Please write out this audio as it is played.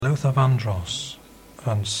Luther Vandross,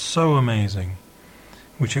 and so amazing,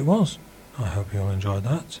 which it was. I hope you all enjoyed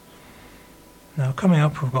that. Now coming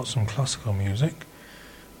up we've got some classical music,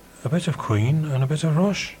 a bit of Queen and a bit of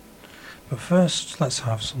Rush, but first let's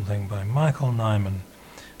have something by Michael Nyman,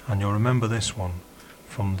 and you'll remember this one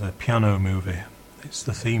from the piano movie. It's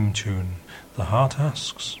the theme tune, The Heart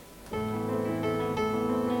Asks.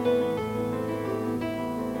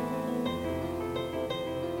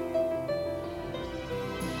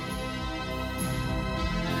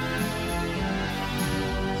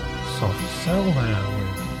 Soft cell there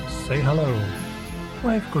with Say Hello,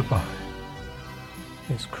 Wave Goodbye.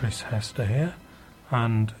 It's Chris Hester here,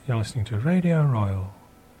 and you're listening to Radio Royal.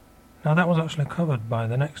 Now that was actually covered by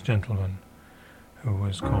the next gentleman, who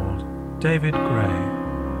was called David Gray,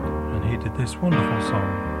 and he did this wonderful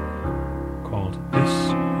song called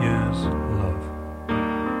This Year's Love.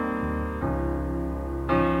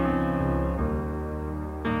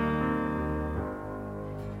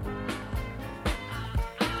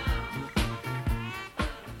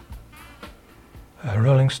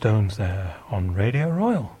 Rolling Stones there on Radio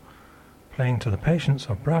Royal, playing to the patients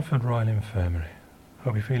of Bradford Royal Infirmary.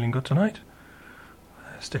 Hope you're feeling good tonight.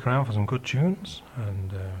 Stick around for some good tunes,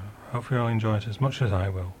 and hopefully you'll enjoy it as much as I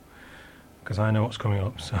will, because I know what's coming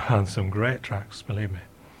up, so and some great tracks, believe me.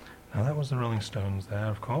 Now that was the Rolling Stones there,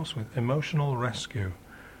 of course, with Emotional Rescue.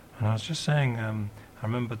 And I was just saying, I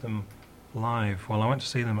remembered them live. Well, I went to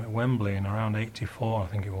see them at Wembley in around 84, I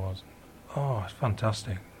think it was. Oh, it's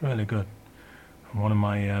fantastic, really good. And one of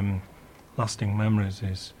my lasting memories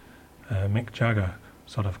is Mick Jagger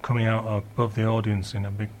sort of coming out above the audience in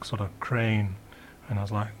a big sort of crane, and I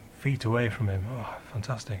was like feet away from him. Oh,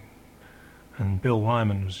 fantastic. And Bill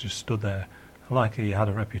Wyman was just stood there, like he had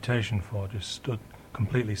a reputation for, just stood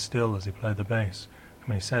completely still as he played the bass. I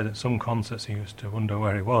mean, he said at some concerts he used to wonder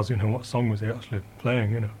where he was, what song was he actually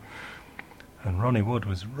playing, And Ronnie Wood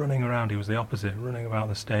was running around, he was the opposite, running about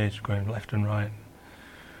the stage, going left and right.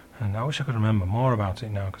 And I wish I could remember more about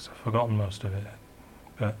it now, because I've forgotten most of it.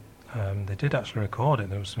 But they did actually record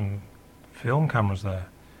it. There were some film cameras there.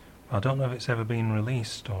 I don't know if it's ever been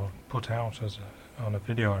released or put out on a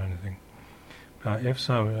video or anything. But if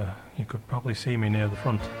so, you could probably see me near the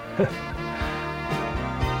front.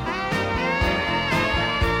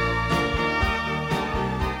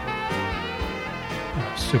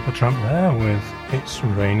 Supertramp there with It's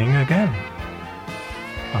Raining Again.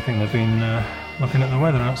 I think they've been looking at the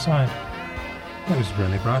weather outside. It was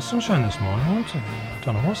really bright sunshine this morning, wasn't it? I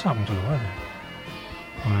don't know what's happened to the weather.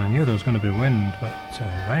 I mean, I knew there was going to be wind, but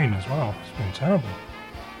rain as well. It's been terrible.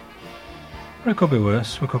 But it could be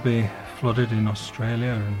worse. We could be flooded in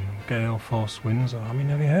Australia and gale force winds. I mean,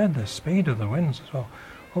 have you heard the speed of the winds as well?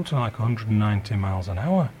 Up to like 190 miles an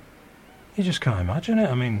hour. You just can't imagine it.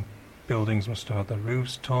 I mean, buildings must have had the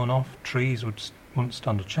roofs torn off. Trees wouldn't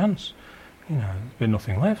stand a chance. There's been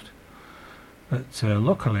nothing left. But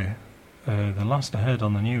luckily, the last I heard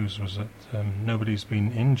on the news was that nobody's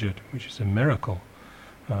been injured, which is a miracle.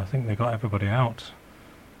 I think they got everybody out,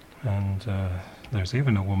 and there's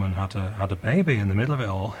even a woman had a baby in the middle of it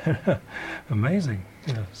all. Amazing.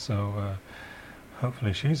 So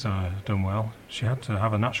hopefully she's done well. She had to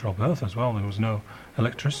have a natural birth as well. There was no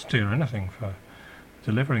electricity or anything for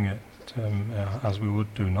delivering it as we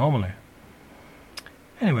would do normally.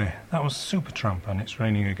 Anyway, that was Supertramp and It's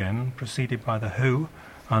Raining Again, preceded by The Who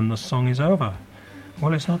and The Song Is Over.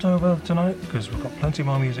 Well, it's not over tonight, because we've got plenty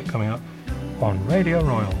more music coming up on Radio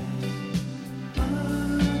Royal.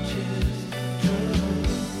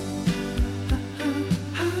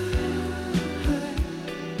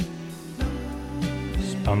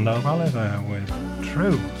 Spandau Ballet there with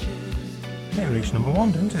True. It reached number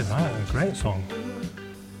 1, didn't it? That a great song.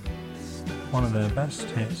 One of their best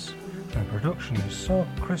hits. The production is so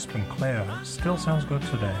crisp and clear, it still sounds good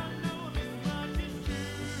today.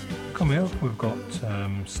 Coming up, we've got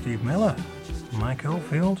Steve Miller, Mike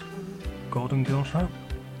Oldfield, Gordon Giltrap,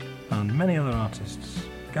 and many other artists,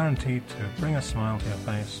 guaranteed to bring a smile to your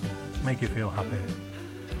face and make you feel happy.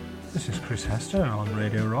 This is Chris Hester on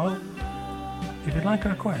Radio Royal. If you'd like a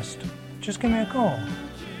request, just give me a call.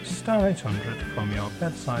 Star 800 from your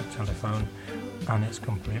bedside telephone, and it's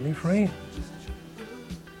completely free.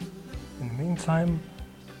 In the meantime,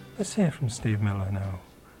 let's hear from Steve Miller now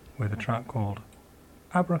with a track called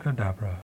Abracadabra.